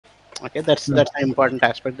Okay, that's an important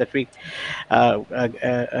aspect that we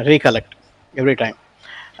recollect every time.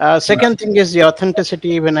 Second thing is the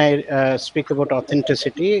authenticity. When I speak about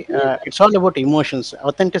authenticity, it's all about emotions.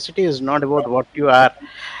 Authenticity is not about what you are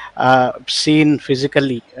seen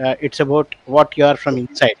physically. It's about what you are from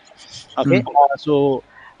inside. Okay, Mm. so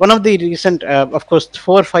one of the recent, of course,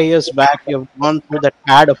 4 5 years back, you've gone through that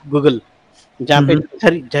ad of Google जहाँ पे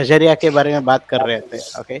Mm-hmm. Jajaria के बारे में बात कर रहे थे.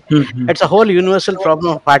 Okay, Mm-hmm. it's a whole universal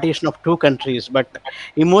problem of partition of two countries, but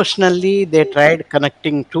emotionally they tried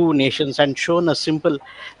connecting two nations and shown a simple.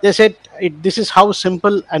 They said this is how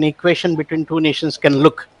simple an equation between two nations can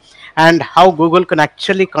look, and how Google can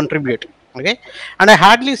actually contribute. Okay, and I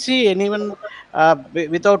hardly see anyone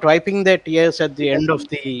without wiping their tears at the end of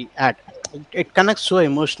the ad. It connects so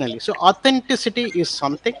emotionally. So authenticity is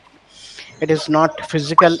something, it is not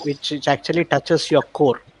physical, which actually touches your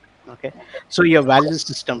core. Okay, so your value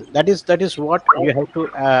system, that is what you have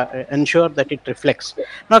to ensure that it reflects.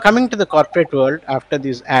 Now coming to the corporate world, after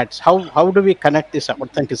these ads, how do we connect this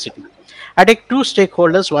authenticity? I take two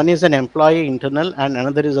stakeholders. One is an employee internal, and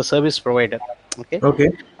another is a service provider. Okay, Okay.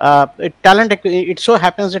 it so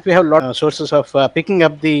happens that we have a lot of sources of picking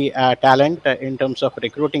up the talent in terms of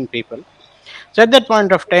recruiting people. So at that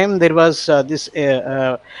point of time, there was this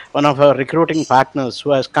one of our recruiting partners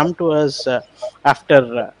who has come to us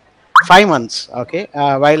after 5 months. Okay,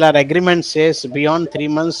 while our agreement says beyond 3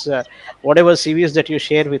 months, whatever CVs that you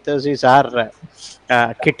share with us is our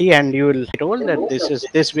kitty, and you will told that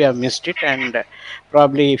this we have missed it, and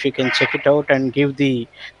probably if you can check it out and give the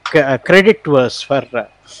credit to us for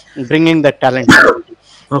bringing the talent in.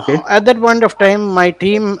 Okay. At that point of time, my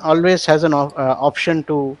team always has an option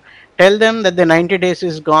to tell them that the 90 days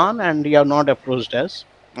is gone and you have not approached us.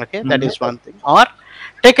 Okay, that is Mm-hmm. one thing. Or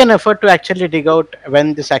take an effort to actually dig out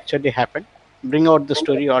when this actually happened, bring out the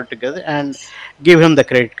story altogether, and give him the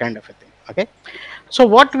credit, kind of a thing. Okay, so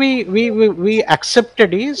what we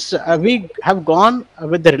accepted is we have gone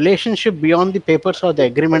with the relationship beyond the papers or the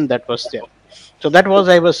agreement that was there. So that was,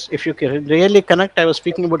 I was, if you can really connect, I was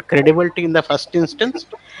speaking about credibility in the first instance,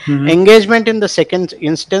 Mm-hmm. engagement in the second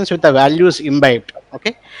instance with the values imbibed.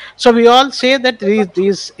 Okay, so we all say that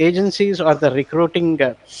these agencies or the recruiting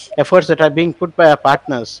efforts that are being put by our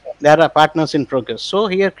partners, they are our partners in progress. So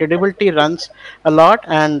here credibility runs a lot,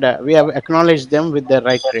 and we have acknowledged them with the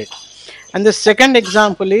right rate. And the second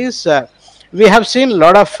example is we have seen a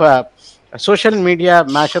lot of social media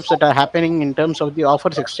mashups that are happening in terms of the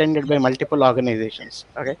offers extended by multiple organizations.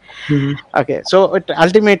 Okay, Mm-hmm. okay, so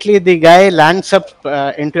ultimately the guy lands up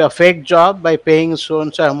into a fake job by paying so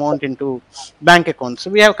and so amount into bank accounts. So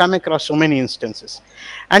we have come across so many instances,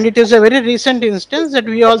 and it is a very recent instance that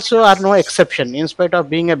we also are no exception. In spite of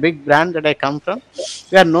being a big brand that I come from,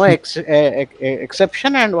 we are no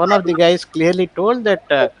exception. And one of the guys clearly told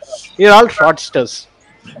that you're all fraudsters.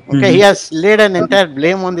 Okay, he Mm-hmm. has laid an entire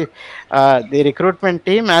blame on the recruitment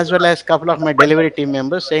team as well as a couple of my delivery team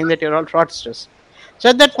members, saying that you're all fraudsters. So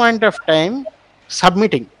at that point of time,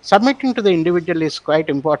 submitting to the individual is quite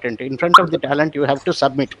important. In front of the talent, you have to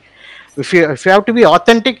submit. If you have to be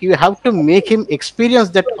authentic, you have to make him experience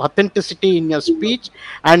that authenticity in your speech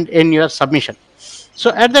and in your submission.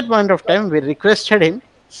 So at that point of time, we requested him,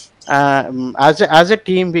 as a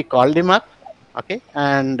team. We called him up, okay,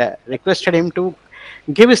 and requested him to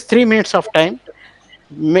give us 3 minutes of time,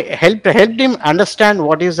 helped him understand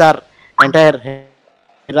what is our entire hierarchy,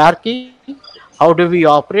 how do we operate, like we are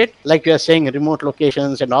saying, remote locations and offices at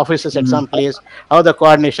some place, how the coordination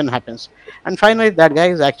happens. And finally that guy is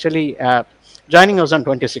actually joining us on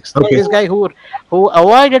 26th. This Okay. guy who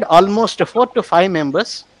avoided almost 4 to 5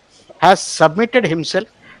 members has submitted himself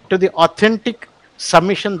to the authentic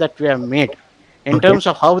submission that we have made in Okay. terms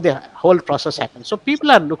of how the whole process happens. So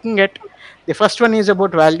people are looking at, the first one is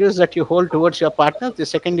about values that you hold towards your partners. The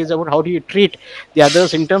second is about how do you treat the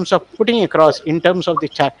others in terms of putting across, in terms of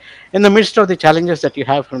in the midst of the challenges that you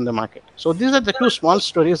have from the market. So these are the two small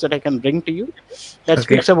stories that I can bring to you that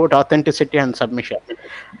Okay. speaks about authenticity and submission.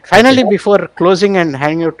 Okay. Finally, before closing and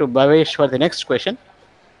handing you to Bhavesh for the next question,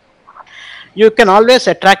 you can always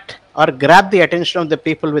attract or grab the attention of the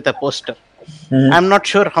people with a poster. I'm Mm-hmm. not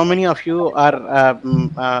sure how many of you are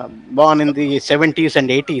born in the 70s and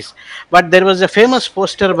 80s, but there was a famous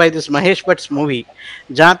poster by this Mahesh Bhatt's movie,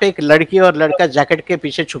 जहाँ पे एक लड़की और लड़का jacket के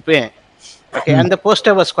पीछे छुपे हैं. Okay, and the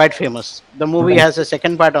poster was quite famous. The movie Okay. has a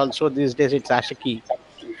second part also. These days, it's Ashiki.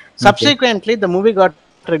 Okay. Subsequently, the movie got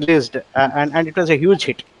released, and it was a huge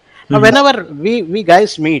hit. Now, Mm-hmm. whenever we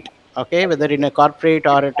guys meet, okay, whether in a corporate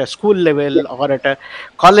or at a school level or at a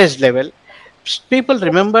college level, people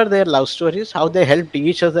remember their love stories, how they helped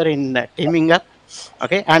each other in teaming up.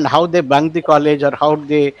 okay, and how they bunked the college, or how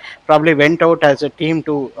they probably went out as a team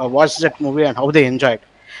to watch that movie, and how they enjoyed.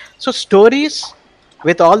 So stories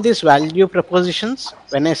with all these value propositions,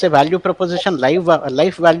 when I say value proposition,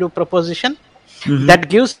 life value proposition, Mm-hmm. that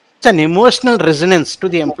gives an emotional resonance to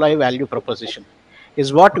the employee value proposition,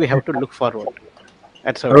 is what we have to look forward.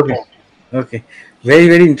 That's how it Okay. is. Okay. Very,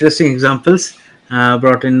 very interesting examples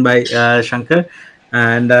brought in by Shankar.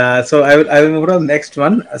 And so I will move on to the next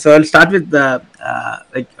one. So I'll start with the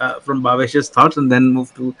from Bhavesh's thoughts and then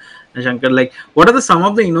move to Shankar. Like, what are the some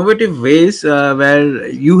of the innovative ways where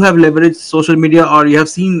you have leveraged social media, or you have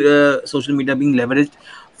seen social media being leveraged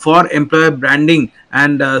for employer branding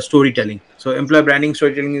and storytelling? So employer branding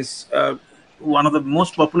storytelling is one of the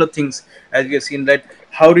most popular things, as we have seen. That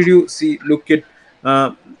how did you see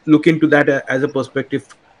uh, look into that as a perspective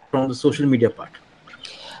from the social media part?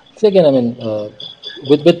 So again, I mean,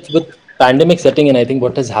 with pandemic setting, and I think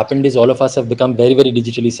what has happened is all of us have become very very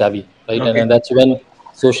digitally savvy, right? Okay. And that's when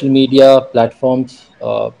social media platforms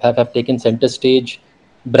have taken center stage.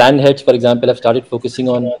 Brand heads, for example, have started focusing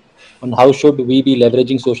on how should we be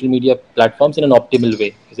leveraging social media platforms in an optimal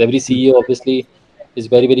way, because every CEO obviously is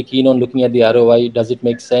very very keen on looking at the ROI. Does it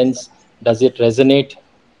make sense? Does it resonate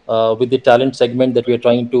with the talent segment that we are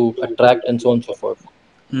trying to attract, and so on and so forth.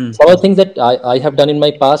 Hmm. Some of the things that I have done in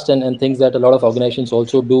my past, and things that a lot of organizations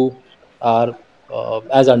also do are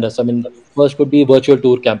as under. So, I mean, first would be virtual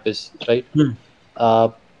tour campus, right? Hmm. Uh,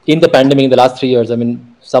 in the pandemic, in the last 3 years, I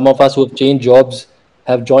mean, some of us who have changed jobs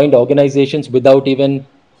have joined organizations without even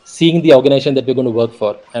seeing the organization that we're going to work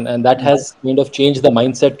for. And that has kind of changed the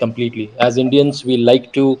mindset completely. As Indians, we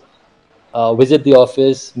like to visit the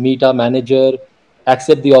office, meet our manager,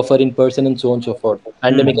 accept the offer in person, and so on and so forth.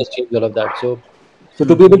 Pandemic Hmm. has changed all of that. So to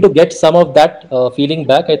Hmm. be able to get some of that feeling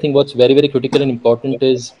back, I think what's very very critical and important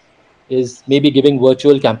is maybe giving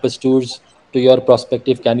virtual campus tours to your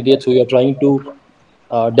prospective candidates who you're trying to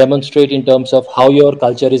demonstrate in terms of how your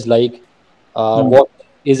culture is like, Hmm. what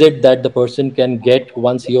is it that the person can get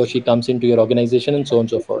once he or she comes into your organization, and so on and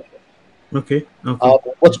so forth. Okay. Okay.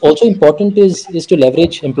 What's also important is to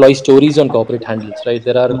leverage employee stories on corporate handles, right?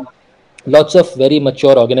 There are lots of very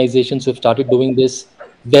mature organizations who've started doing this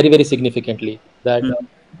very, very significantly. That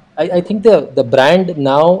I think the brand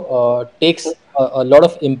now takes a lot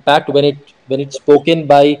of impact when it's spoken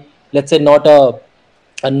by, let's say, not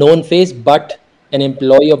a known face, but an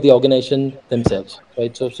employee of the organization themselves,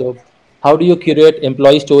 right? So how do you curate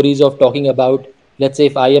employee stories of talking about, let's say,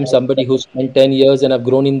 if I am somebody who spent 10 years and I've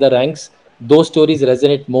grown in the ranks, those stories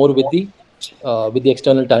resonate more with the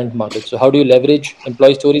external talent market. So how do you leverage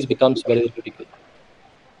employee stories becomes very, very critical.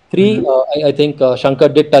 Three, I think Shankar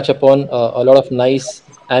did touch upon a lot of nice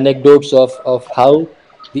anecdotes of how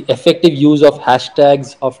the effective use of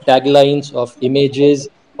hashtags, of taglines, of images,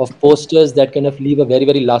 of posters that kind of leave a very,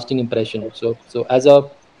 very lasting impression. So as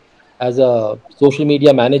a social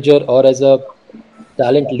media manager or as a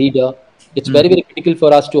talent leader, it's Hmm. very, very critical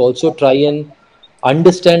for us to also try and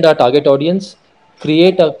understand our target audience,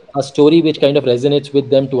 create a story which kind of resonates with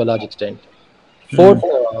them to a large extent. Hmm. Fourth,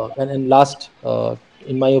 and last,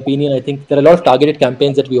 in my opinion, I think there are a lot of targeted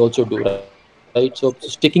campaigns that we also do, right? So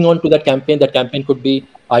sticking on to that campaign could be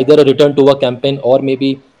either a return to work campaign, or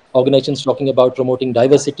maybe organizations talking about promoting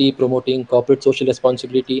diversity, promoting corporate social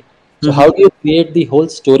responsibility. So how do you create the whole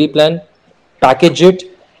story plan, package it,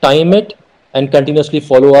 time it, and continuously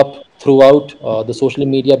follow up throughout the social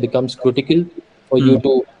media becomes critical for Hmm.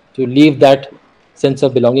 you to leave that sense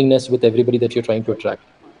of belongingness with everybody that you're trying to attract.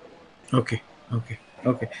 Okay. Okay.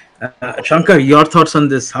 Okay. Shankar, your thoughts on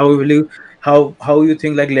this? How will you how you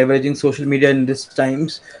think like leveraging social media in these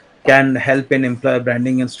times can help in employer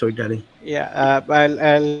branding and storytelling? Yeah,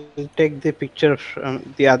 I'll take the picture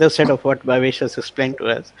from the other side of what Bhavesh has explained to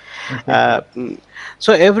us. Okay.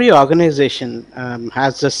 So every organization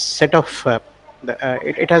has a set of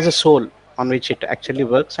it has a soul on which it actually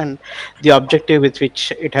works, and the objective with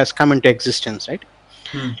which it has come into existence, right?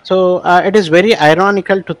 Hmm. So it is very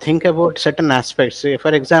ironical to think about certain aspects. Say,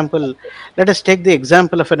 for example, let us take the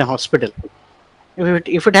example of an hospital.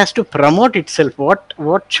 If it has to promote itself,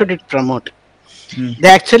 what should it promote? Hmm. They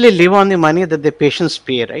actually live on the money that the patients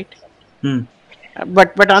pay, right? Hmm.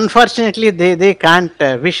 But unfortunately, they can't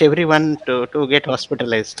wish everyone to get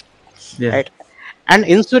hospitalized, Yeah. right? And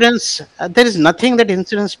insurance, there is nothing that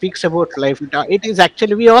insurance speaks about life. It is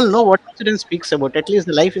actually, we all know what insurance speaks about, at least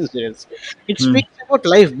the life insurance. It Hmm. speaks about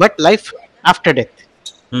life, but life after death.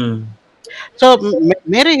 Hmm. So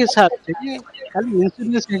मेरे हिसाब से खाली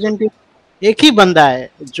insurance agent एक ही बंदा है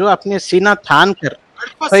जो अपने सीना थान कर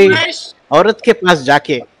कोई औरत के पास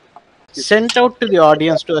जाके sent out to the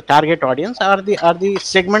audience, to the target audience, or the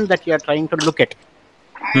segment that you are trying to look at.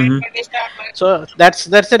 Mm-hmm. So that's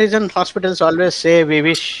the reason hospitals always say we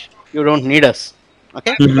wish you don't need us.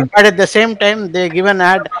 Okay, Mm-hmm. but at the same time they give an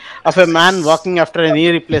ad of a man walking after a knee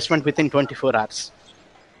replacement within 24 hours.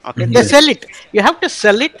 Okay, they Yes. sell it. You have to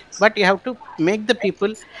sell it, but you have to make the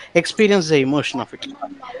people experience the emotion of it.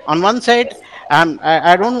 On one side,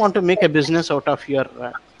 I don't want to make a business out of your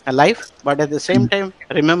life, but at the same time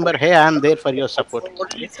remember, hey, I am there for your support.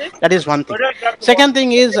 Okay, that is one thing. Second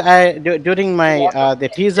thing is, during my the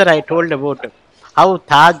teaser I told about how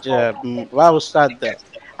Ustad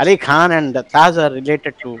Ali Khan and Taj are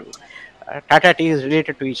related to Tata Tea is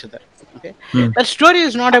related to each other. Okay, Mm. that story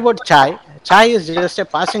is not about chai. Chai is just a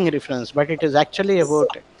passing reference, but it is actually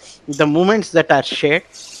about the moments that are shared,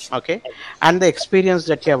 okay, and the experience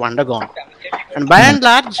that you have undergone. And by and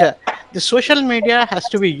large, the social media has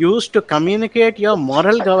to be used to communicate your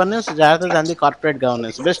moral governance rather than the corporate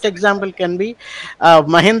governance. Best example can be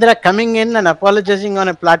Mahindra coming in and apologizing on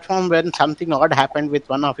a platform when something odd happened with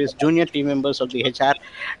one of his junior team members of the HR,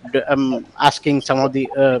 asking some of the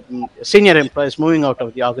senior employees moving out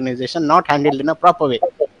of the organization, not handled in a proper way.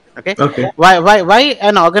 Okay, Okay. why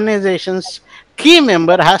an organization's key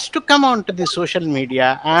member has to come onto the social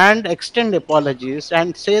media and extend apologies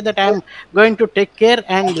and say that I'm going to take care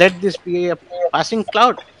and let this be a passing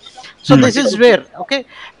cloud. So Mm. this is where, okay,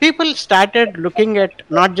 people started looking at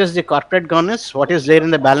not just the corporate governance, what is there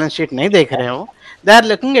in the balance sheet nahi dekh rahe ho. They are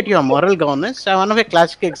looking at your moral governance. One of a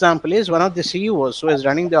classic example is one of the CEOs who is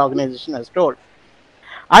running the organization has told,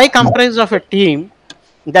 I comprise of a team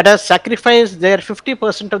that has sacrificed their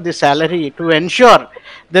 50% of the salary to ensure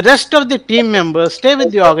the rest of the team members stay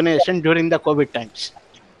with the organization during the COVID times.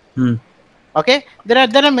 Mm. Okay, there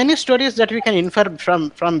are many stories that we can infer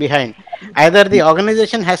from behind. Either the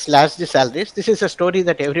organization has slashed the salaries. This is a story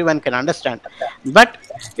that everyone can understand. But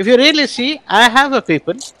if you really see, I have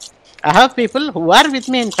people who are with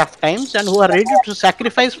me in tough times and who are ready to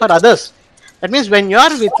sacrifice for others. That means when you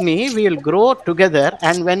are with me, we will grow together,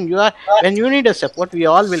 and when you need a support, we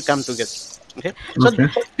all will come together. Okay, so Okay.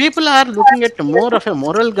 people are looking at more of a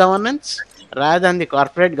moral governance rather than the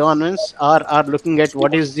corporate governance, or are looking at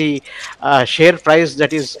what is the share price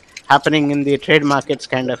that is happening in the trade markets,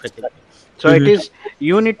 kind of a thing. So it Mm-hmm. is,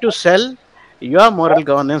 you need to sell your moral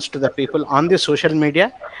governance to the people on the social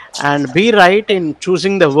media, and be right in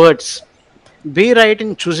choosing the words. Be right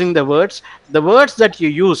in choosing the words. The words that you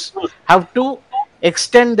use have to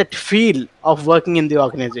extend that feel of working in the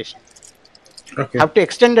organization. Okay. Have to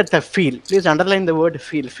extend that the feel. Please underline the word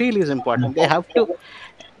feel. Feel is important. They have to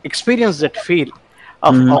experience that feel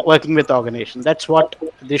Mm-hmm. of working with organization. That's what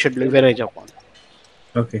they should leverage upon.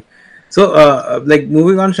 Okay. So, like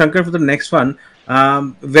moving on, Shankar, for the next one.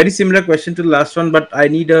 Very similar question to the last one, but I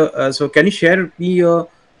need a. So, can you share me a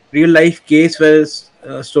real life case where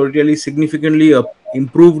storytelling significantly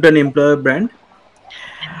improved an employer brand?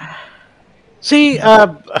 See,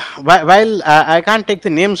 while I can't take the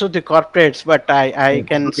names of the corporates, but I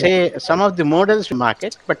can say some of the models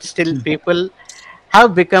market, but still people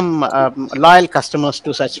have become loyal customers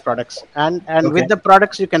to such products, and Okay. with the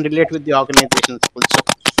products you can relate with the organizations also.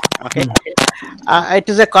 Okay, it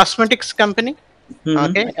is a cosmetics company.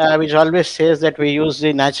 Okay, Mm-hmm. which always says that we use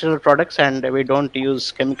the natural products and we don't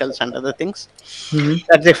use chemicals and other things. Mm-hmm.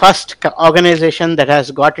 That's the first organization that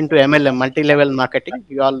has got into MLM, multi-level marketing.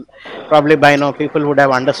 You all probably by now people would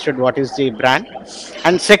have understood what is the brand.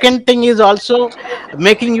 And second thing is also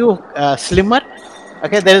making you slimmer.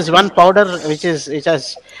 Okay, there is one powder which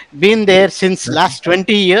has been there since last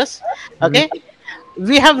 20 years. Okay,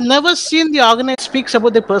 we have never seen the organization speaks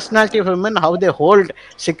about the personality of women, how they hold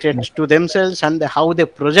secrets to themselves, and how they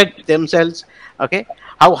project themselves. Okay,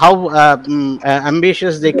 how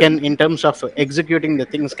ambitious they can in terms of executing the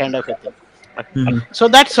things, kind of a thing. Okay. Mm-hmm. So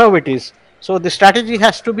that's how it is. So the strategy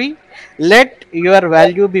has to be, let your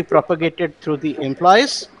value be propagated through the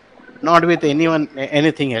employees, not with anyone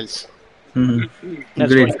anything else. Mm-hmm. That's what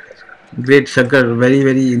Great. it is. Great, Shankar. Very,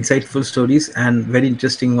 very insightful stories and very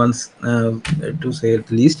interesting ones, to say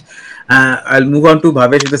at least. I'll move on to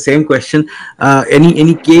Bhavesh with the same question.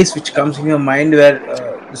 Any case which comes in your mind where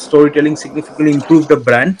the storytelling significantly improved a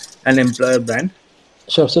brand, an employer brand?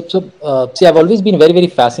 Sure. See, I've always been very, very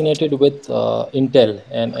fascinated with Intel,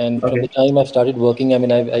 and from Okay. the time I've started working, I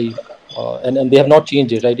mean, and they have not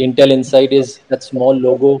changed it, right? Intel Inside is that small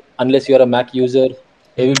logo. Unless you're a Mac user,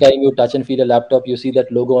 every time you touch and feel a laptop, you see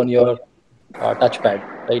that logo on your touchpad,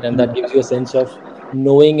 right? And that gives you a sense of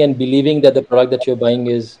knowing and believing that the product that you're buying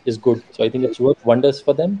is good. So I think it's worked wonders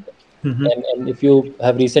for them. Mm-hmm. And if you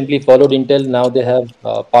have recently followed Intel, now they have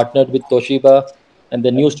partnered with Toshiba, and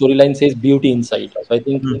the new storyline says beauty inside. So I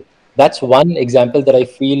think that's one example that I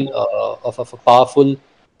feel of a powerful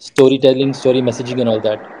storytelling, story messaging, and all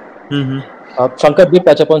that. Mm-hmm. Shankar did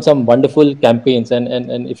touch upon some wonderful campaigns,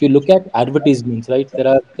 and if you look at advertisements, right, there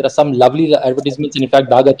are some lovely advertisements, and in fact,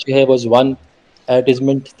 Daag Achhe Hai was one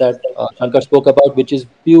advertisement that Shankar spoke about, which is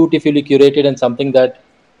beautifully curated and something that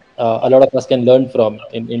a lot of us can learn from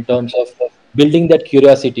in terms of building that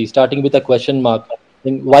curiosity, starting with a question mark. I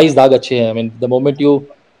mean, why is Daag Achhe Hai? I mean, the moment you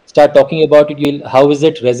start talking about it, you'll how is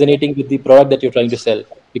it resonating with the product that you're trying to sell?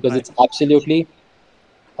 Because Right. it's absolutely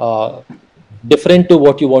uh, different to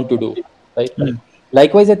what you want to do, right?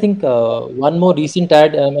 Likewise, I think one more recent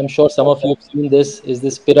ad, I'm sure some of you have seen this, is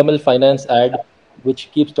this Piramal Finance ad,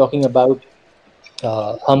 which keeps talking about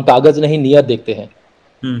हम कागज नहीं नियत देखते हैं,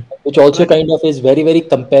 Mm-hmm. which also Right. kind of is very very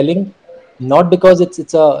compelling, not because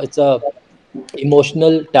it's a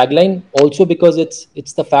emotional tagline, also because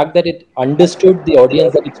it's the fact that it understood the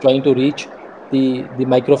audience that it's trying to reach, the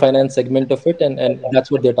microfinance segment of it, and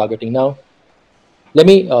that's what they're targeting. Now let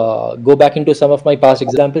me go back into some of my past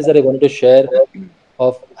examples that I wanted to share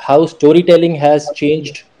of how storytelling has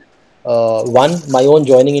changed. One, my own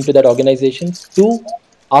joining into that organization. Two,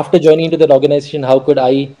 after joining into that organization, how could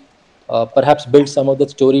I perhaps build some of that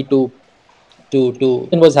story to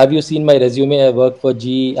was, have you seen my resume? I worked for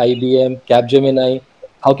GE, IBM, Capgemini.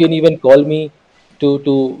 How can you even call me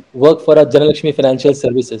to work for a Janalakshmi Financial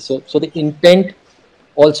Services? So the intent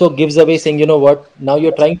also gives away saying, you know what, now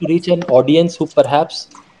you're trying to reach an audience who perhaps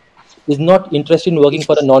is not interested in working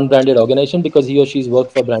for a non-branded organization because he or she's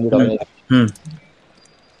worked for branded organization.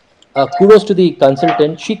 Mm-hmm. Kudos to the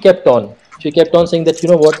consultant. She kept on saying that, you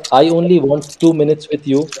know what, I only want 2 minutes with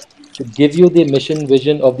you to give you the mission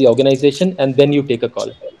vision of the organization, and then you take a call.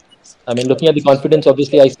 I mean, looking at the confidence,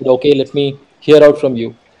 obviously I said, okay, let me hear out from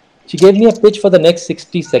you. She gave me a pitch for the next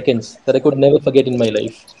 60 seconds that I could never forget in my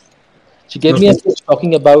life. She gave me a Okay. pitch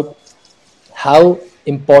talking about how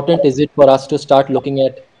important is it for us to start looking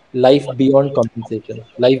at life beyond compensation,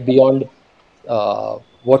 life beyond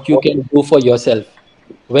what you can do for yourself.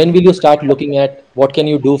 When will you start looking at what can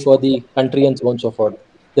you do for the country, and so on and so forth?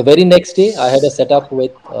 The very next day I had a setup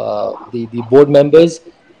with the board members.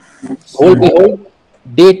 Whole behold,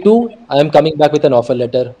 day two I am coming back with an offer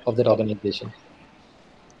letter of that organization.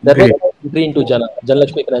 That was Great. my entry into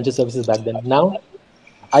Janalakshmi Financial Services back then. Now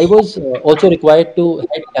I was also required to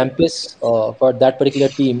head campus for that particular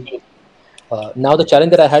team. Now the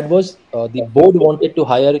challenge that I had was the board wanted to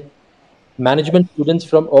hire management students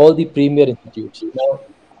from all the premier institutes. Now,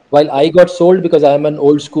 while I got sold because I am an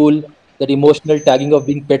old school, that emotional tagging of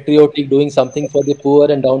being patriotic, doing something for the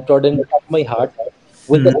poor and downtrodden touched my heart.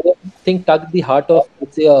 Will the Mm-hmm. same thing tug the heart of,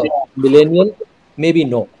 let's say, a millennial? Maybe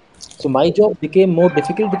no. So my job became more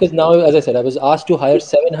difficult because now, as I said, I was asked to hire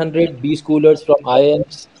 700 B schoolers from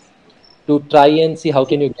IIMs to try and see how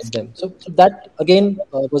can you get them. So that again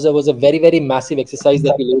was a very very massive exercise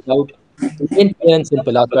that we laid out. Again, plain and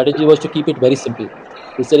simple. Our strategy was to keep it very simple.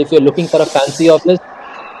 We said if you're looking for a fancy office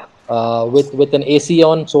with an AC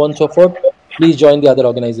on, so on and so forth, please join the other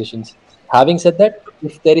organizations. Having said that,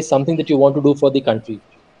 if there is something that you want to do for the country,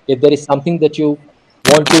 if there is something that you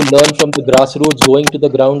want to learn from the grassroots, going to the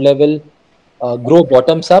ground level, grow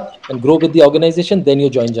bottoms up and grow with the organization, then you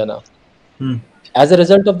join Jana. As a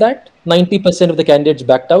result of that, 90% of the candidates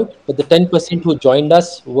backed out, but the 10% who joined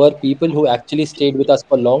us were people who actually stayed with us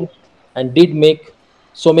for long and did make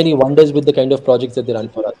so many wonders with the kind of projects that they run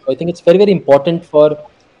for us. So I think it's very, very important for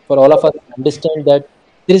all of us to understand that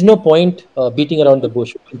there is no point beating around the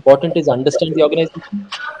bush. What's important is understand the organization,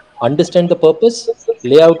 understand the purpose,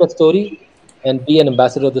 lay out a story, and be an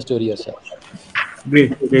ambassador of the story yourself.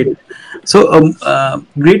 Great, great. So,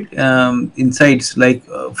 great insights, like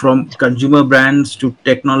from consumer brands to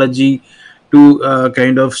technology to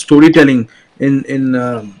kind of storytelling in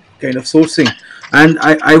kind of sourcing. And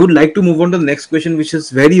I would like to move on to the next question, which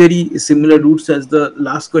is very very similar roots as the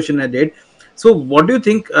last question I did. So, what do you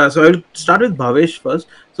think? So, I will start with Bhavesh first.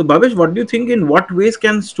 So, Bhavesh, what do you think? In what ways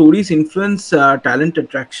can stories influence talent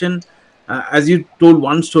attraction? As you told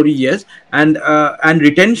one story, yes, and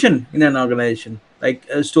retention in an organization, like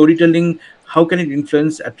storytelling, how can it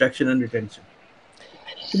influence attraction and retention?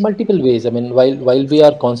 In multiple ways. I mean, while we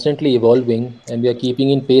are constantly evolving and we are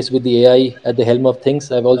keeping in pace with the AI at the helm of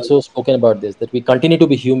things, I've also spoken about this, that we continue to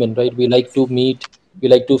be human, right? We like to meet, we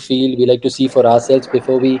like to feel, we like to see for ourselves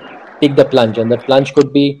before we take the plunge, and that plunge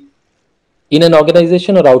could be in an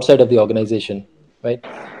organization or outside of the organization, right?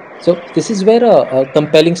 So this is where a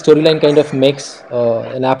compelling storyline kind of makes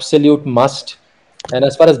an absolute must. And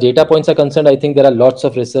as far as data points are concerned, I think there are lots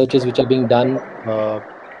of researches which are being done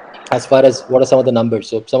as far as what are some of the numbers.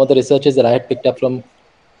 So some of the researches that I had picked up from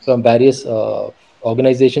various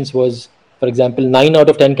organizations was, for example, 9 out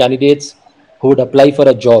of 10 candidates who would apply for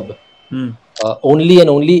a job Hmm. only and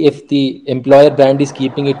only if the employer brand is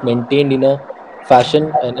keeping it maintained in a fashion,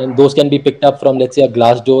 and those can be picked up from, let's say, a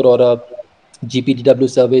Glassdoor or a GPTW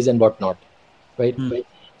surveys and whatnot, right? Hmm.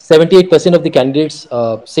 78% of the candidates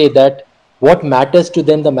say that what matters to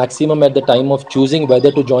them the maximum at the time of choosing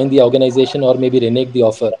whether to join the organization or maybe renege the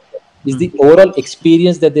offer is Hmm. the overall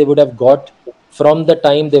experience that they would have got from the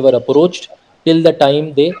time they were approached till the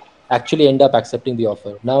time they actually end up accepting the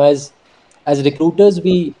offer. Now, as recruiters,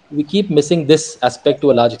 we keep missing this aspect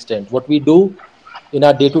to a large extent. What we do in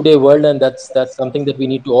our day to day world, and that's something that we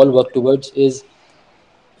need to all work towards, is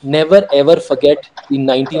never ever forget the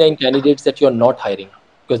 99 candidates that you're not hiring,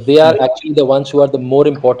 because they are actually the ones who are the more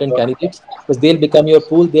important candidates, because they'll become your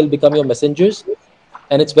pool, they'll become your messengers.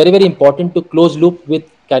 And it's very very important to close loop with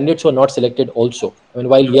candidates who are not selected also. I mean,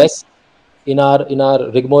 while yes, in our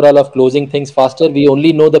rigmarole of closing things faster, we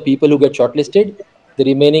only know the people who get shortlisted. The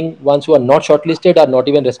remaining ones who are not shortlisted are not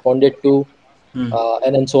even responded to, Hmm.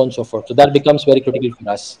 and so on and so forth. So that becomes very critical for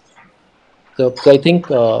us. So I think,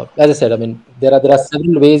 as I said, I mean, there are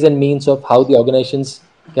several ways and means of how the organizations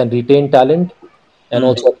can retain talent and Hmm.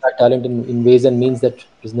 also attract talent in ways and means that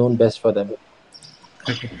is known best for them.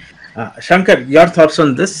 Okay. Shankar, your thoughts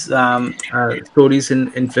on this, stories in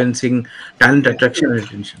influencing talent attraction and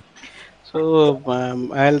retention? So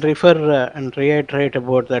I'll refer and reiterate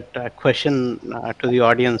about that question to the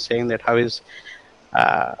audience, saying that how is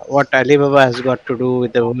what Alibaba has got to do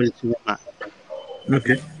with the world cinema,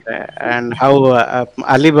 Okay. and how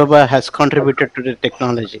Alibaba has contributed to the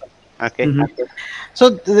technology. Okay, Hmm. so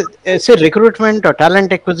say recruitment or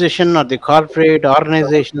talent acquisition or the corporate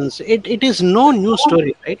organizations, it is no new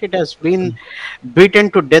story, right? It has been beaten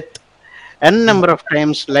to death n number of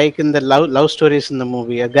times, like in the love stories in the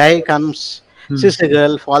movie. A guy comes, Hmm. sees a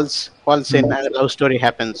girl, falls in, Hmm. and a love story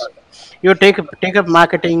happens. You take up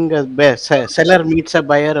marketing, seller meets a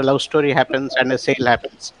buyer, a love story happens, and a sale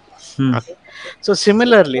happens. Hmm. Okay. So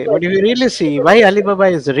similarly, but if you really see why Alibaba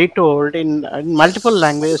is retold in multiple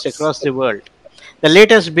languages across the world, the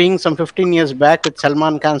latest being some 15 years back with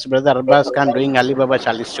Salman Khan's brother Abbas Khan doing Alibaba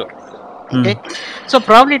Charlie store. Hmm. Okay, so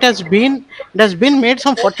probably it has been made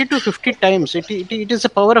some 40 to 50 times. It is a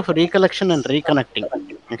power of recollection and reconnecting.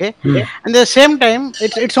 Okay, Hmm. and at the same time,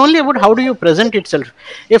 it's only about how do you present itself.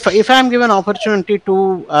 If I'm given opportunity to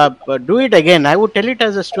do it again, I would tell it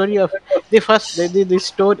as a story of the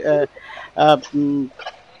story.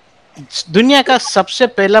 दुनिया का सबसे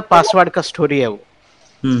पहला password का story है वो,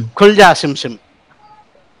 Hmm. खुल जा SIM SIM,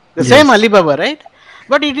 the same Yes. Alibaba, right?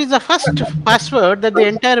 But it is the first password that the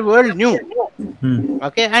entire world knew. Hmm.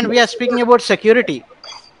 Okay, and we are speaking about security.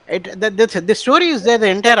 The story is there, the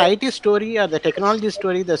entire IT story or the technology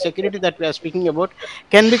story, the security that we are speaking about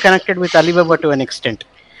can be connected with Alibaba to an extent.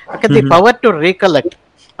 Okay, the Hmm. power to recollect.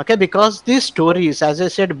 Okay, because these stories, as I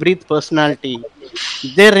said, breathe personality,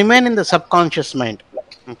 they remain in the subconscious mind.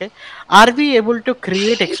 Okay, are we able to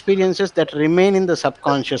create experiences that remain in the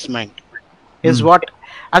subconscious mind? Is Hmm. what,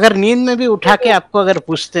 अगर नींद में भी उठा के आपको अगर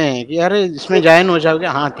पूछते हैं कि अरे इसमें ज्वाइन हो जाओगे,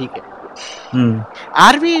 हाँ ठीक है, Hmm.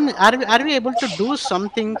 are we able to do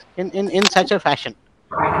something in such a fashion?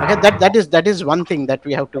 Okay, that is one thing that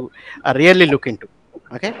we have to really look into.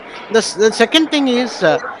 Okay, the second thing is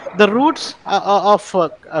the roots of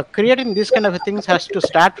creating these kind of things has to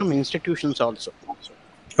start from institutions also.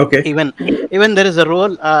 Okay. Even there is a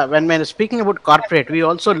role when we're speaking about corporate, we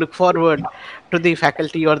also look forward to the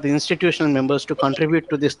faculty or the institutional members to contribute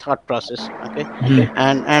to this thought process. Okay, Hmm.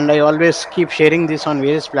 and I always keep sharing this on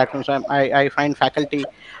various platforms. I find faculty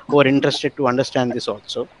who are interested to understand this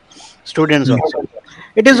also, students also.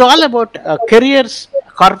 It is all about careers.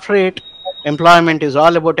 Corporate employment is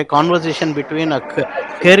all about a conversation between a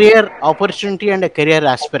career opportunity and a career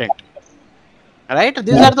aspirant, right?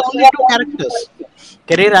 These are the only two characters: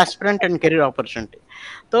 career aspirant and career opportunity.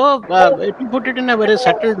 So if you put it in a very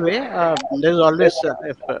settled way, there's always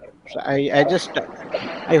if I just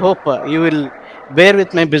I hope you will bear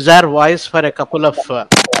with my bizarre voice for a couple of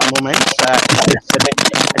moments.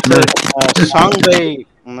 It's a song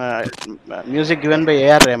by music given by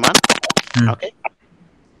A.R. Rahman. Hmm. Okay.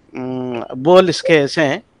 बोल इसके ऐसे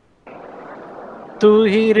हैं: तू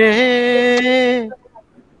ही रे,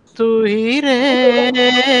 तू ही रे,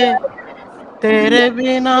 तेरे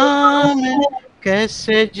बिना मैं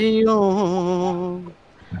कैसे जीऊं,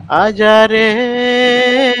 आजा रे,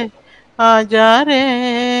 आजा रे,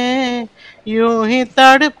 यूं ही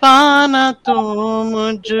तड़पाना तू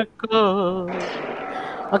मुझको.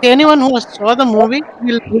 Okay, anyone who saw the movie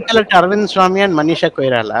will recollect Arvind Swamy and Manisha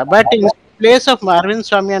Koirala. But in place of Arvind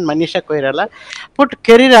Swamy and Manisha Koirala, put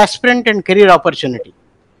career aspirant and career opportunity.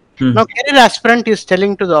 Hmm. Now, career aspirant is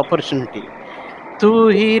telling to the opportunity, तू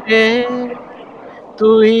ही रे, तू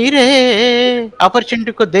ही रे,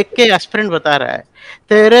 opportunity को देख के aspirant बता रहा है,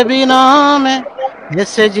 तेरे बिना मैं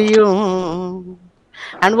कैसे जीऊं,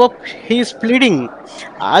 एंड वो ही इज प्लीडिंग,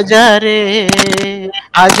 आजा रे,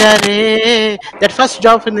 आजा रे, that first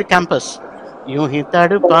job in the campus, यूं ही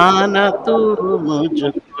तड़पाना तू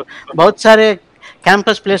मुझको, बहुत सारे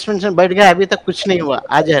कैंपस प्लेसमेंट्स में बैठ गया, अभी तक कुछ नहीं हुआ,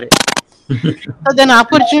 आजा रे. So then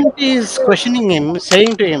opportunity is questioning him,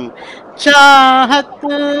 saying to him, चाहत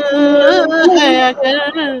है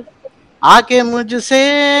अगर आके मुझसे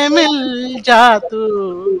मिल जा तू.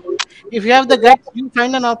 If you have the guts, you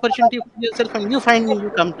find an opportunity for yourself and you find me,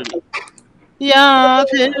 you come to me. या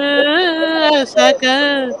फिर ऐसा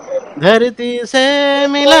कर धरती से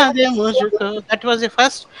मिला दे मुझको. That was the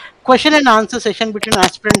first question and answer session between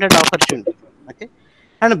aspirant and opportunity. Okay.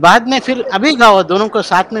 And बाद में फिर अभी गाओ दोनों को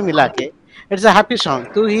साथ में मिला के, इट्स अ हैप्पी सॉन्ग,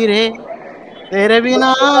 तू ही रे, तेरे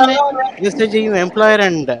बिना मैं जैसे जी employer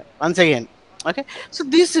and once again. Okay, so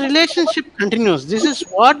this relationship continues. This is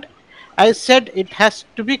what I said, it has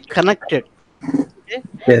to be connected. Okay,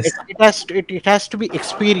 Yes. it has to be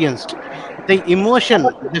experienced, the emotion,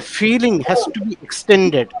 the feeling has to be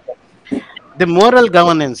extended, the moral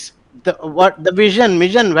governance, the what, the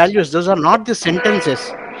vision values, those are not the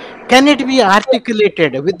sentences. Can it be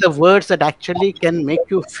articulated with the words that actually can make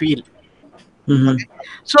you feel? Mm-hmm. Okay,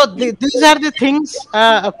 so these are the things.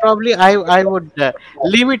 Probably I would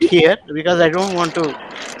leave it here because I don't want to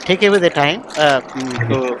take away the time.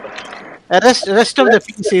 To rest of the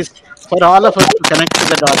piece is for all of us to connect to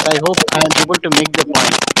the dots. I hope I am able to make the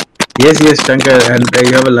point. Yes, yes, Shankar, and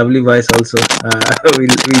you have a lovely voice also. We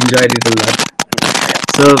enjoyed it a lot.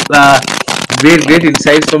 So, great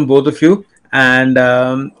insights from both of you, and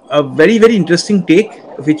a very interesting take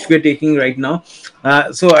which we are taking right now.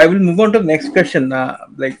 So, I will move on to the next question.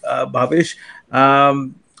 Bhavesh,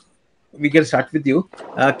 um, we can start with you.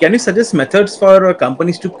 Can you suggest methods for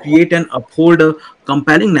companies to create and uphold a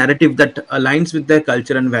compelling narrative that aligns with their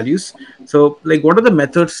culture and values? So, like, what are the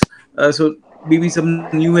methods? So, maybe some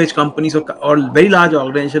new age companies or very large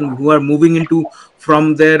organizations who are moving into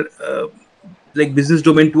from their like business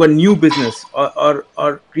domain to a new business,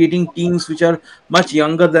 or creating teams which are much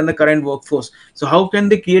younger than the current workforce. So, how can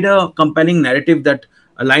they create a compelling narrative that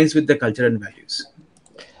aligns with their culture and values?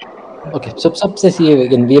 Okay, so see,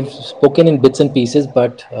 again, we have spoken in bits and pieces,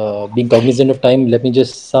 but being cognizant of time, let me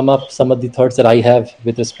just sum up some of the thoughts that I have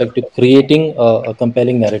with respect to creating a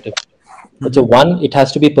compelling narrative. So one, it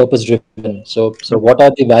has to be purpose driven. So what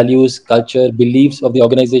are the values, culture, beliefs of the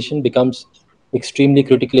organization becomes extremely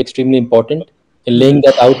critical, extremely important. And laying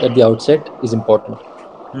that out at the outset is important.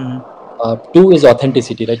 Mm-hmm. Two is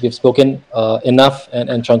authenticity, right? We've spoken enough,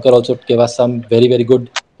 and Shankar also gave us some very good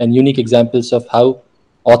and unique examples of how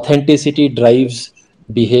authenticity drives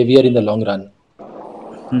behavior in the long run.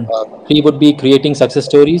 Three would be creating success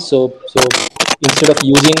stories. So instead of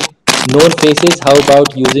using known faces, how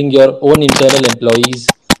about using your own internal employees?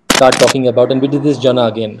 Start talking about, and we did this, Jana,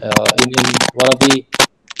 again. In one of the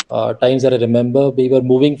times that I remember, we were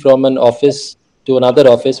moving from an office to another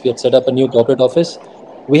office. We had set up a new corporate office.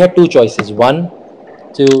 We had two choices. One,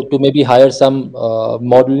 to maybe hire some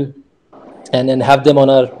model and have them on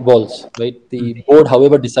our walls, right? The board,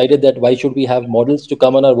 however, decided that why should we have models to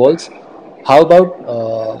come on our walls? How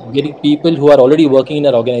about getting people who are already working in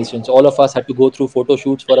our organizations? All of us had to go through photo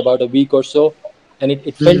shoots for about a week or so, and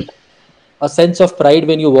it felt a sense of pride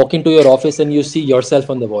when you walk into your office and you see yourself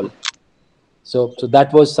on the wall. So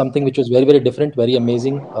that was something which was very different, very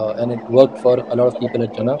amazing, and it worked for a lot of people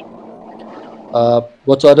at Jana.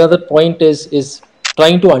 What's another point is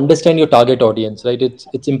trying to understand your target audience, right?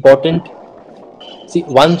 It's important. See,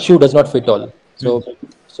 one shoe does not fit all.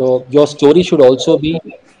 So your story should also be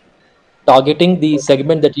targeting the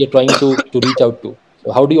segment that you're trying to reach out to.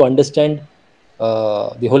 So how do you understand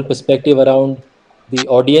the whole perspective around the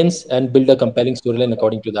audience and build a compelling storyline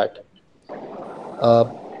according to that? Uh,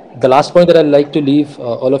 the last point that I'd like to leave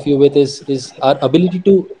all of you with is our ability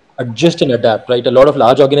to adjust and adapt. Right, a lot of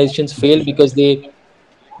large organizations fail because they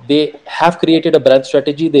have created a brand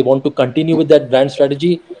strategy. They want to continue with that brand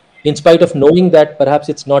strategy in spite of knowing that perhaps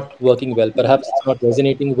it's not working well, perhaps it's not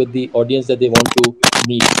resonating with the audience that they want to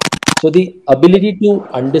meet. So the ability to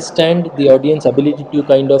understand the audience, ability to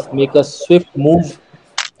kind of make a swift move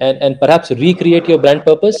and perhaps recreate your brand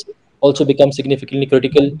purpose also becomes significantly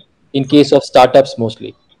critical in case of startups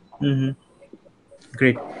mostly. Mm-hmm.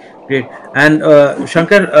 Great, great. And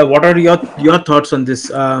Shankar, what are your thoughts on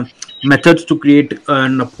this methods to create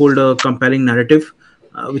and uphold a compelling narrative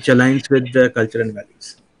which aligns with the culture and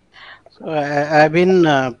values? So I've been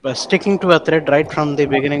sticking to a thread right from the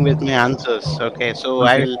beginning with my answers. Okay, so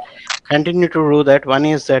I Okay. will continue to do that. One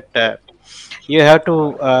is that you have to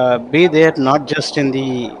be there not just in the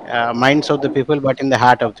minds of the people, but in the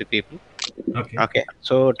heart of the people. Okay. Okay,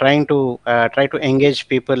 so try to engage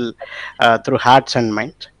people through hearts and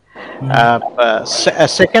minds. A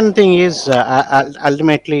second thing is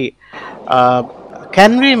ultimately, uh,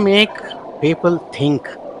 can we make people think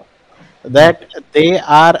Mm. that they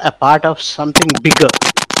are a part of something bigger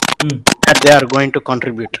Mm. that they are going to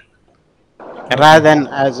contribute, rather Okay. than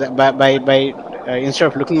as instead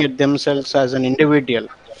of looking at themselves as an individual.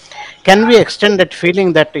 Can we extend that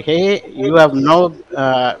feeling that, hey, you have now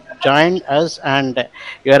joined us, and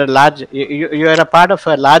you are a part of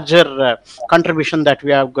a larger contribution that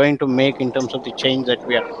we are going to make in terms of the change that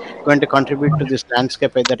we are going to contribute to this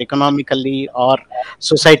landscape, either economically or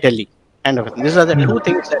societally, kind of thing. These are the two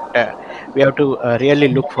things that we have to really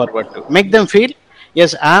look forward to. Make them feel,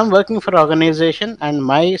 yes, I am working for organization and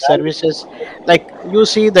my services. Like you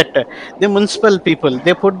see that the municipal people,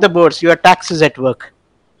 they put the boards, your taxes at work,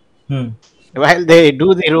 Mm. while they do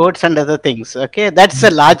the roads and other things. Okay, that's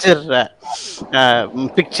a larger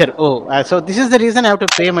picture. Oh, so this is the reason I have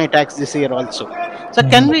to pay my tax this year also. So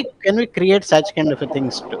can we create such kind of a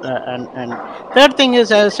things to, and third thing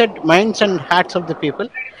is, as I said, minds and hearts of the people.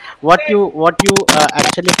 What you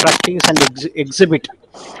actually practice and exhibit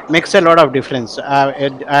makes a lot of difference.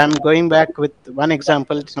 I'm going back with one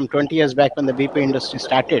example. Some 20 years back, when the BP industry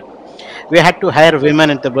started, we had to hire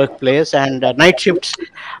women at the workplace, and night shifts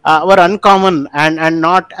were uncommon, and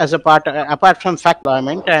not as a part, apart from fact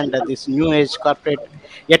employment and this new age corporate,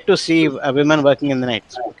 yet to see women working in the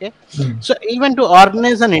nights. Okay, Mm. so even to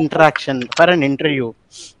organize an interaction for an interview,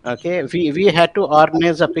 okay, we had to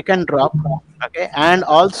organize a pick and drop. Okay, and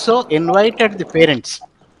also invited the parents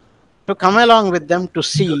to come along with them to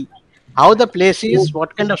see how the place is,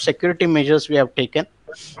 what kind of security measures we have taken.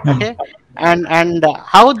 Okay, and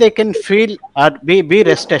how they can feel or be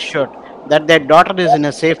rest assured that their daughter is in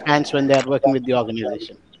a safe hands when they are working with the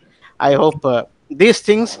organization. I hope these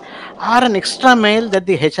things are an extra mile that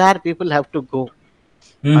the HR people have to go.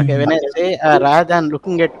 Okay, Mm. when I say rather than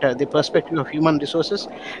looking at the perspective of human resources,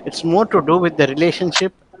 it's more to do with the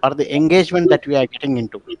relationship or the engagement that we are getting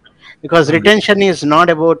into. Because retention is not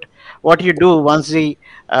about what you do once the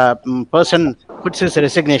person puts his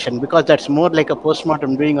resignation, because that's more like a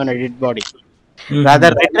postmortem doing on a dead body. Rather,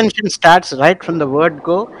 Mm. retention starts right from the word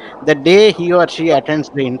go, the day he or she attends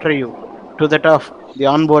the interview, to that of the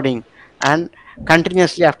onboarding, and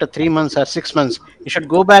continuously after 3 months or 6 months, you should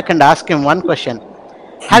go back and ask him one question: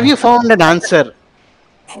 have you found an answer?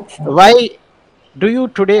 Why do you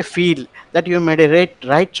today feel that you made a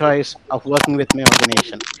right choice of working with my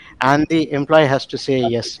organization? And the employee has to say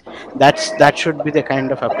yes. That should be the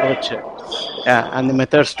kind of approach and the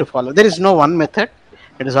methods to follow. There is no one method.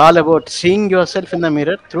 It is all about seeing yourself in the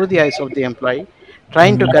mirror through the eyes of the employee,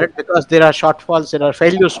 trying to correct, because there are shortfalls, there are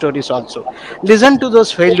failure stories also. Listen to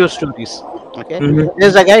those failure stories. Okay,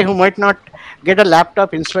 there's a guy who might not get a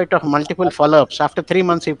laptop in spite of multiple follow-ups. After 3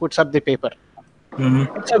 months, he puts up the paper.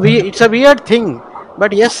 It's a weird thing,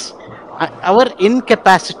 but yes, our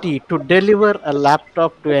incapacity to deliver a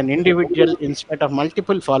laptop to an individual in spite of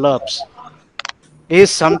multiple follow-ups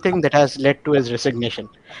is something that has led to his resignation.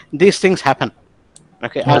 These things happen.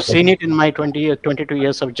 Okay, I've Okay. seen it in my 22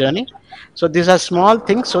 years of journey. So these are small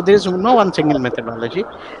things. So there is no one single methodology.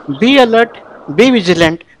 Be alert, be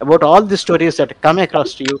vigilant about all the stories that come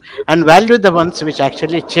across to you, and value the ones which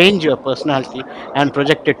actually change your personality and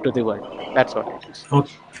project it to the world. That's what it is.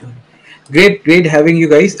 Okay. Great, great having you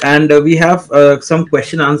guys. And we have some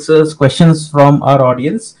questions from our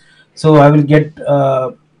audience. So I will get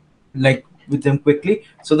like with them quickly.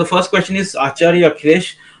 So the first question is Acharya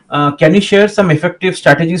Akhilesh. Can you share some effective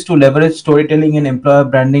strategies to leverage storytelling and employer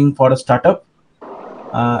branding for a startup?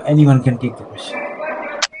 Anyone can take the question.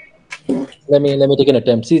 Let me take an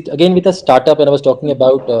attempt. See, again, with a startup, and I was talking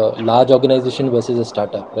about large organization versus a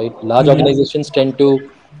startup, right? Large organizations tend to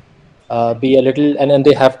be a little, and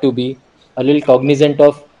they have to be a little cognizant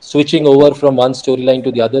of switching over from one storyline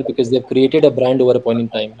to the other, because they've created a brand over a point in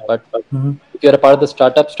time. But Mhm. if you're a part of the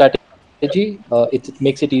startup strategy, it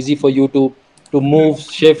makes it easy for you to move,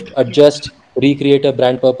 shift, adjust, recreate a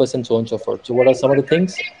brand purpose, and so on and so forth. So what are some of the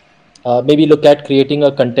things? Maybe look at creating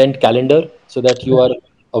a content calendar so that you are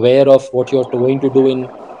aware of what you're going to do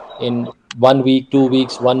in 1 week, 2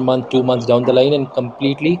 weeks, 1 month, 2 months down the line, and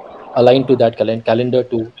completely aligned to that calendar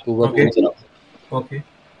to work Okay. things around. Okay.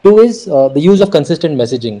 Two is the use of consistent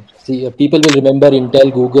messaging. See, people will remember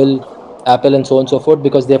Intel, Google, Apple, and so on and so forth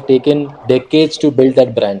because they have taken decades to build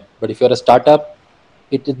that brand. But if you're a startup,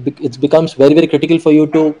 it becomes very, very critical for you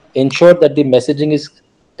to ensure that the messaging is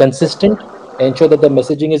consistent ensure that the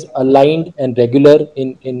messaging is aligned and regular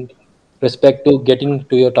in respect to getting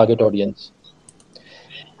to your target audience.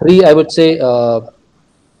 Three, I would say,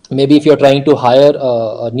 maybe if you're trying to hire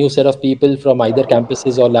a new set of people from either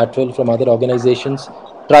campuses or lateral from other organizations,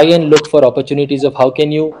 try and look for opportunities of how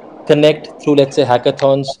can you connect through, let's say,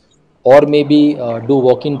 hackathons, or maybe do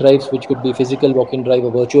walk-in drives, which could be physical walk-in drive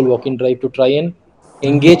or virtual walk-in drive, to try and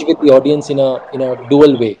engage with the audience in a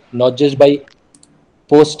dual way, not just by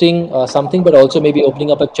posting something, but also maybe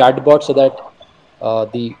opening up a chat bot so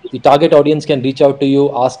that the target audience can reach out to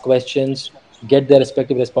you, ask questions, get their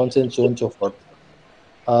respective responses, and so on and so forth.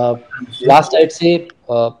 Uh, Last, I'd say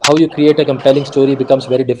how you create a compelling story becomes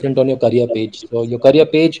very different on your career page. So your career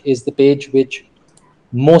page is the page which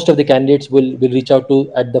most of the candidates will reach out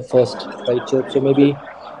to at the first, right? So maybe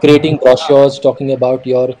creating brochures talking about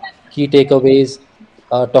your key takeaways,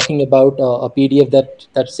 talking about a PDF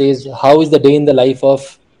that says how is the day in the life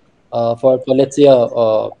of for let's say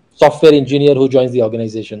a software engineer who joins the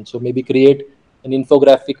organization. So maybe create an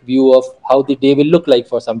infographic view of how the day will look like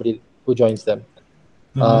for somebody who joins them.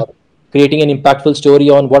 uh, Creating an impactful story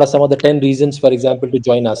on what are some of the 10 reasons, for example, to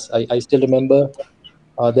join us. I still remember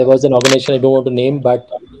there was an organization I don't want to name, but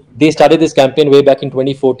they started this campaign way back in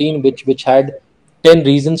 2014, which had 10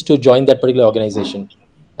 reasons to join that particular organization.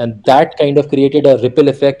 And that kind of created a ripple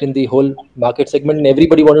effect in the whole market segment, and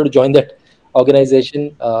everybody wanted to join that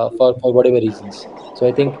organization for whatever reasons. So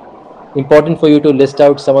I think important for you to list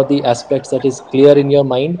out some of the aspects that is clear in your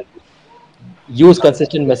mind, use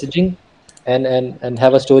consistent messaging, and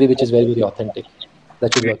have a story which is very, very authentic.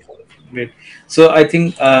 That should Great, work for you. great. So I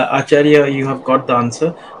think Acharya, you have got the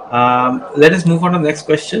answer. Let us move on to the next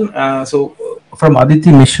question. From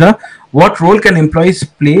Aditi Mishra, what role can employees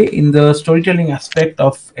play in the storytelling aspect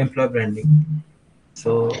of employer branding?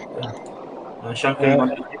 So, Shankar, you Uh,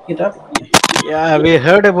 want to take it up? yeah, we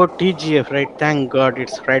heard about TGF, right? Thank God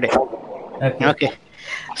it's Friday. Okay. Okay.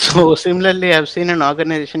 So similarly, I've seen an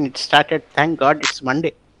organization. It started. Thank God it's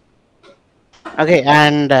Monday. Okay,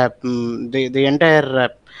 and the entire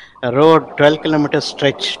road, 12 kilometers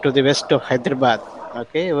stretch to the west of Hyderabad.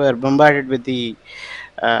 Okay, were bombarded with the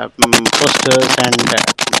posters and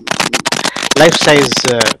life-size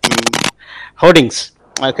hoardings.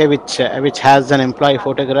 Okay, which has an employee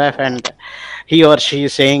photograph, and he or she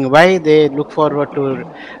is saying why they look forward to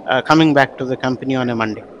coming back to the company on a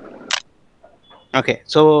Monday. Okay,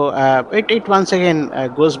 so it once again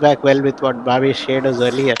goes back well with what Bhavesh shared us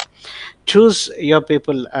earlier. Choose your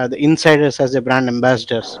people, the insiders, as the brand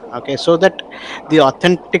ambassadors. Okay, so that the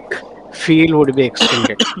authentic feel would be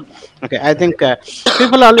extended. Okay, I think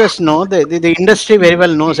people always know the industry very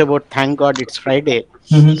well knows about. Thank God it's Friday.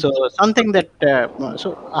 Mm-hmm. So something that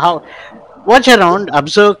so how watch around,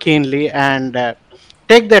 observe keenly, and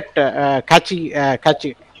take that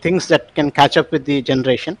catchy things that can catch up with the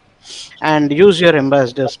generation, and use your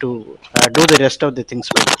ambassadors to do the rest of the things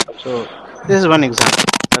for you. So this is one example.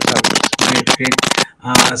 That's how it is. Great,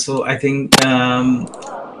 great. So I think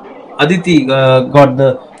Aditi got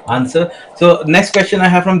the answer. So next question I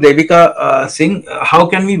have from Devika Singh. How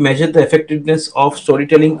can we measure the effectiveness of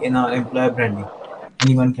storytelling in our employer branding?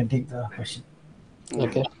 Anyone can take the question. Yeah.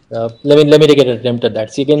 Okay. Let me take an attempt at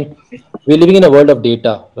that. See, again, we're living in a world of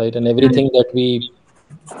data, right? And everything that we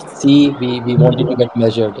see, we want it to get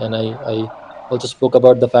measured. And I also spoke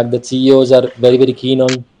about the fact that CEOs are very, very keen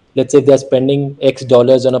on, let's say, if they're spending X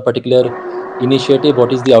dollars on a particular initiative,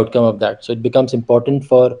 what is the outcome of that? So it becomes important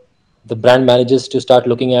for the brand managers to start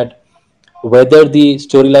looking at whether the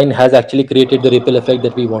storyline has actually created the ripple effect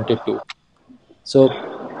that we wanted to. So,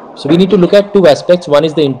 so we need to look at two aspects. One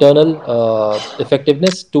is the internal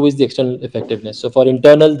effectiveness. Two is the external effectiveness. So for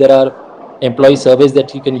internal, there are employee surveys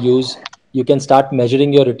that you can use. You can start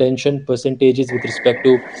measuring your retention percentages with respect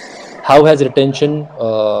to how has retention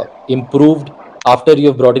improved after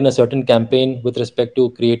you've brought in a certain campaign with respect to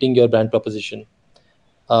creating your brand proposition.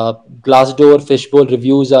 Uh, Glassdoor, Fishbowl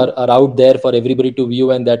reviews are out there for everybody to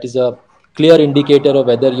view, and that is a clear indicator of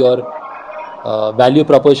whether your value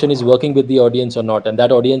proposition is working with the audience or not, and that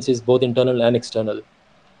audience is both internal and external.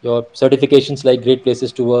 Your certifications like great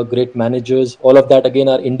places to work, great managers, all of that again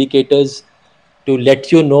are indicators to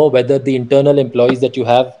let you know whether the internal employees that you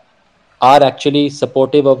have are actually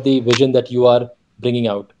supportive of the vision that you are bringing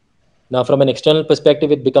out. Now from an external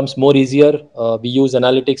perspective, it becomes more easier. We use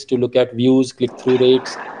analytics to look at views, click through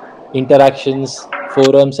rates, interactions,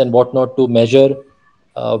 forums, and whatnot to measure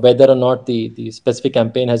whether or not the specific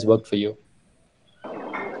campaign has worked for you.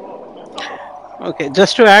 Okay,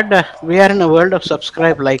 just to add, we are in a world of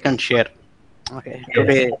subscribe, like, and share. Okay,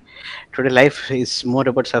 Yes. today life is more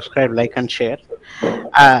about subscribe, like, and share.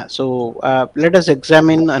 So let us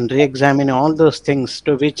examine and re-examine all those things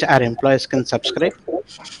to which our employees can subscribe,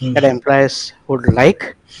 that Mm. employees would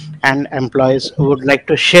like, and employees would like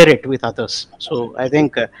to share it with others. So I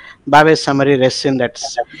think Bhave's summary rests in that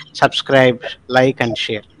subscribe, like, and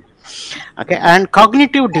share. Okay, and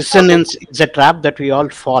cognitive dissonance is a trap that we all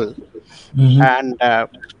fall, Mm-hmm. and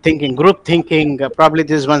thinking, group thinking, probably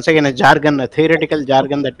this is once again a jargon, a theoretical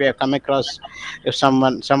jargon that we have come across if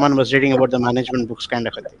someone was reading about the management books, kind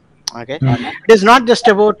of a thing. Okay, it is not just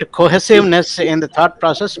about cohesiveness in the thought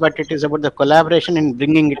process, but it is about the collaboration in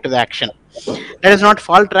bringing it to the action. Let us not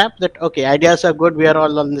fall trap that okay, ideas are good, we are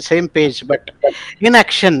all on the same page, but in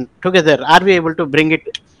action together, are we able to bring it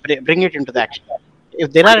into the action?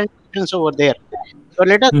 If there are intentions over there, so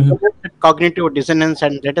let us Mm-hmm. forget that cognitive dissonance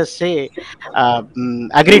and let us say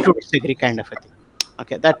agree to disagree, kind of a thing.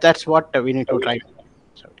 Okay, that's what we need to try.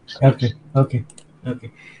 So it is. Okay, okay,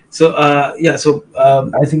 okay. So, yeah, so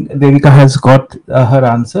I think Devika has got her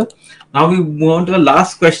answer. Now we move on to the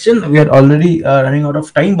last question. We are already running out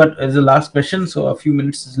of time, but as the last question, so a few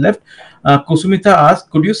minutes is left. Kusumita asked,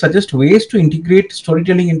 could you suggest ways to integrate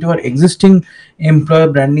storytelling into our existing employer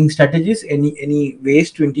branding strategies? Any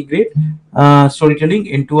ways to integrate storytelling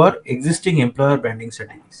into our existing employer branding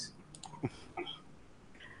strategies?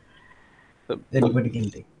 So, Anybody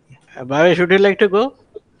can take. Bhavesh, should you like to go?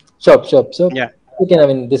 Sure, sure. So, Yeah. again, I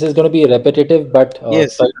mean, this is going to be repetitive, but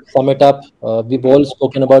Yes. try to sum it up. We've all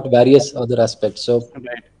spoken about various other aspects. So,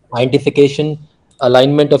 Right. identification,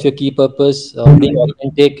 alignment of your key purpose, being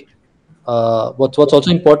authentic. What's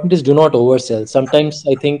also important is do not oversell. Sometimes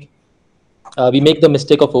I think we make the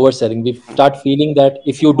mistake of overselling. We start feeling that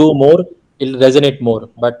if you do more, it'll resonate more.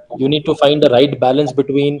 But you need to find the right balance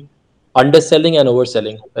between underselling and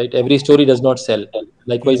overselling. Right? Every story does not sell.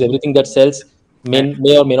 Likewise, everything that sells Right.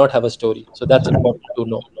 may or may not have a story. So that's important to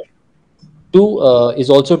know. Two is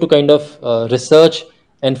also to kind of research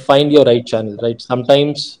and find your right channel. Right?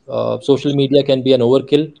 Sometimes social media can be an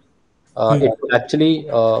overkill. It could actually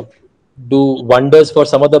do wonders for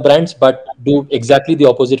some of the brands, but do exactly the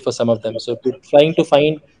opposite for some of them. So, to trying to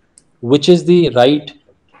find which is the right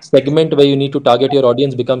segment where you need to target your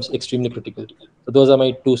audience becomes extremely critical. So, those are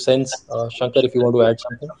my 2 cents. Shankar, if you want to add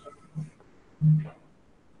something.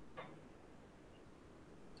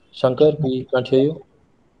 Shankar, we can't hear you.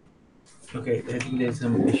 Okay, I think there's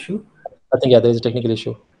some issue. I think, yeah, there is a technical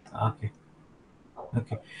issue. Okay.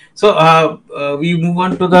 Okay, so we move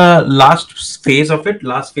on to the last phase of it,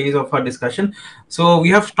 last phase of our discussion. So we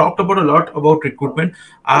have talked about a lot about recruitment.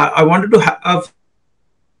 I wanted to have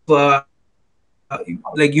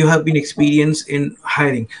like you have been experienced in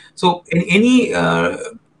hiring. So any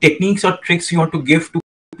techniques or tricks you want to give to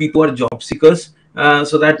people who are job seekers,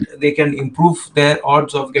 so that they can improve their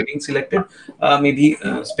odds of getting selected. Maybe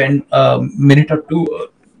spend a minute or two,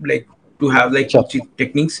 like to have like two Sure.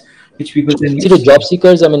 techniques which people can See, use. to job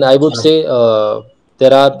seekers, I mean, I would say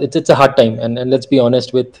there are it's a hard time, and let's be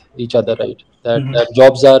honest with each other, right? That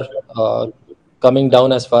jobs are coming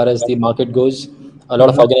down as far as the market goes. A lot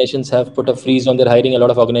of organizations have put a freeze on their hiring. A lot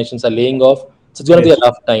of organizations are laying off. So it's going to be a Yes.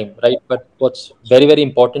 rough time, right? But what's very very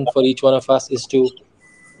important for each one of us is to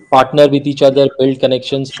partner with each other, build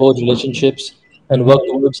connections, forge relationships, and work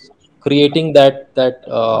Mhm. towards creating that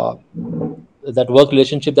work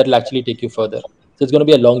relationship that will actually take you further. So it's going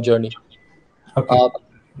to be a long journey. Okay. uh,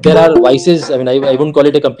 there are vices. I mean, I wouldn't call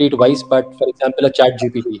it a complete vice, but for example, a chat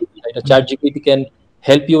GPT, right? A chat GPT can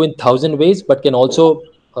help you in thousand ways, but can also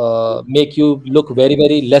make you look very,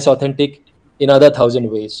 very less authentic in other thousand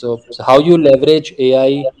ways. So how you leverage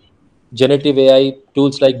AI, generative AI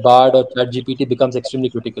tools like Bard or chat GPT becomes extremely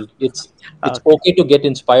critical. It's Okay. okay to get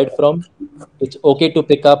inspired from. It's okay to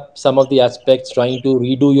pick up some of the aspects trying to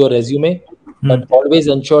redo your resume, but Hmm. always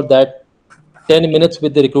ensure that 10 minutes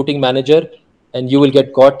with the recruiting manager and you will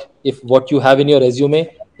get caught if what you have in your resume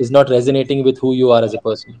is not resonating with who you are as a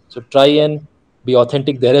person. So try and be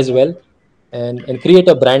authentic there as well, and create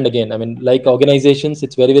a brand. Again, I mean, like organizations,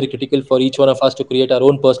 it's very very critical for each one of us to create our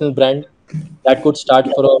own personal brand. That could start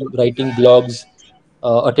from writing blogs,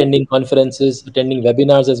 attending conferences, attending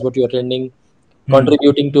webinars as what you're attending, Hmm.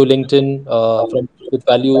 contributing to LinkedIn from with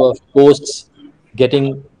value of posts,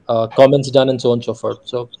 getting comments done, and so on and so forth.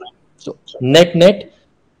 So net,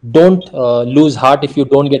 don't lose heart if you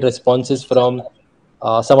don't get responses from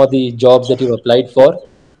some of the jobs that you've applied for.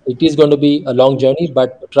 It is going to be a long journey,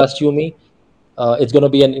 but trust you me, it's going to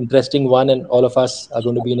be an interesting one, and all of us are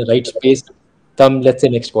going to be in the right space come, let's say,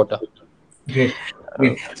 next quarter. Great.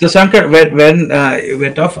 Great. So Shankar, when you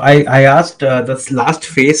went off, I asked this last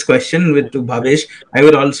phase question with to Bhavesh. I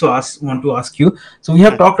will also want to ask you. So we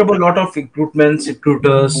have uh, talked about a lot of recruitments,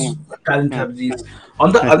 recruiters, mm, talent mm, strategies.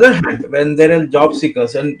 On the mm, other hand, when there are job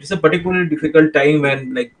seekers, and it's a particularly difficult time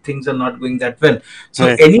when like things are not going that well. So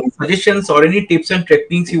right. any suggestions or any tips and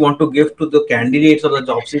techniques you want to give to the candidates or the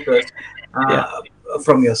job seekers Yeah. uh,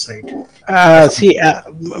 from your side? See,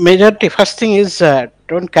 majority first thing is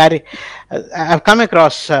don't carry. I've come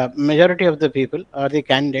across majority of the people or the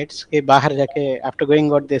candidates. के बाहर जाके after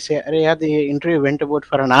going out they say, अरे यार the interview went about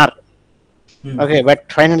for an hour. Hmm. Okay, but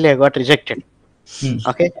finally I got rejected. Hmm.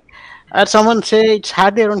 Okay, or someone say it's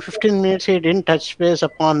hardly around 15 minutes. He didn't touch base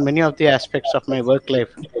upon many of the aspects of my work life.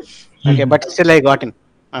 Okay, Hmm. but still I got in.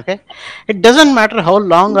 Okay, it doesn't matter how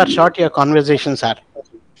long or short your conversations are.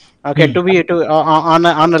 Okay, Hmm. to be to on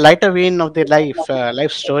a lighter vein of the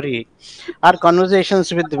life story, our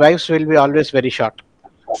conversations with the wives will be always very short.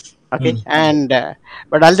 Okay, Hmm. and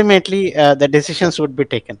but ultimately the decisions would be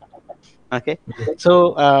taken. Okay, so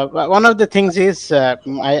one of the things is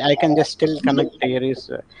I can just still connect here is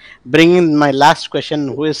bring in my last question,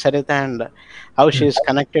 who is Sarita and how she is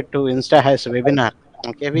connected to Insta has webinar.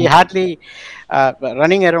 Okay, we hardly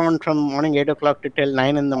running around from morning 8 o'clock to till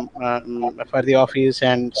 9 in the for the office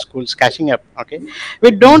and schools catching up. Okay,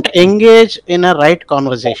 we don't engage in a right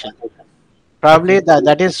conversation. Probably Okay.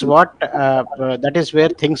 that is what that is where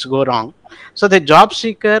things go wrong. So the job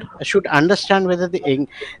seeker should understand whether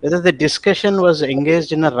whether the discussion was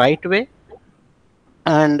engaged in a right way,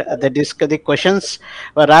 and the questions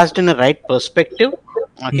were asked in a right perspective.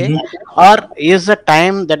 Okay, Hmm. or is the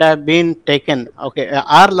time that have been taken, okay,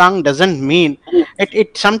 hour long doesn't mean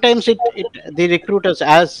it sometimes it the recruiters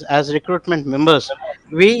as recruitment members,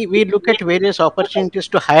 we look at various opportunities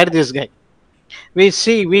to hire this guy.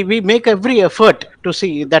 We make every effort to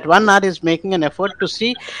see that 1 hour is making an effort to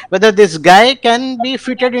see whether this guy can be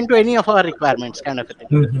fitted into any of our requirements, kind of a thing.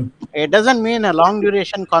 Hmm. It doesn't mean a long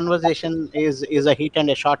duration conversation is a hit and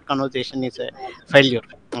a short conversation is a failure.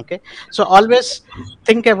 Okay, so always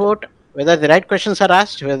think about whether the right questions are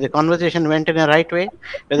asked, whether the conversation went in a right way,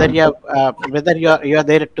 whether you are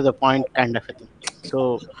there to the point, kind of a thing.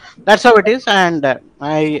 So that's how it is, and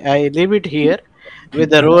I leave it here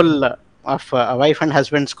with the role of a wife and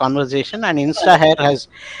husband's conversation. And Insta Hair has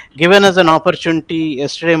given us an opportunity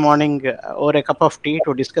yesterday morning over a cup of tea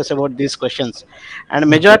to discuss about these questions. And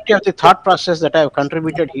majority of the thought process that I have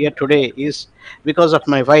contributed here today is because of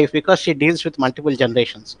my wife, because she deals with multiple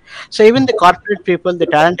generations. So even the corporate people, the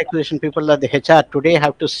talent acquisition people, or the HR today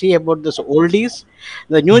have to see about this oldies,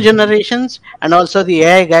 the new generations, and also the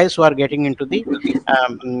AI guys who are getting into the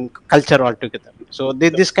culture altogether. So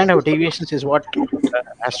this kind of deviations is what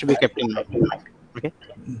has to be kept in mind. Okay.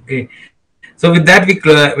 Okay. So with that,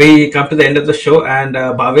 we come to the end of the show, and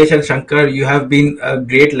Bhavesh and Shankar, you have been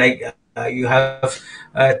great. Like you have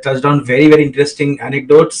touched on very very interesting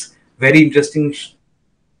anecdotes, very interesting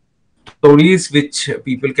stories which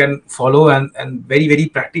people can follow, and very very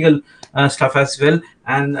practical stuff as well.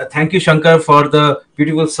 And thank you, Shankar, for the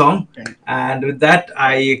beautiful song. And with that,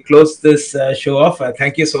 I close this show off.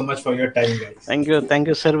 Thank you so much for your time, guys. Thank you,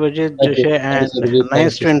 Sir Vijay Thank you. Joshi, Thank you, and Sarojit. Thank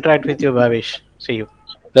nice you. to interact with you, Bhavish. See you.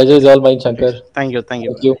 Pleasure is all mine, Shankar. Thank you, Thank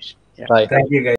you. Bhavish. Yeah. Bye. Thank you, guys.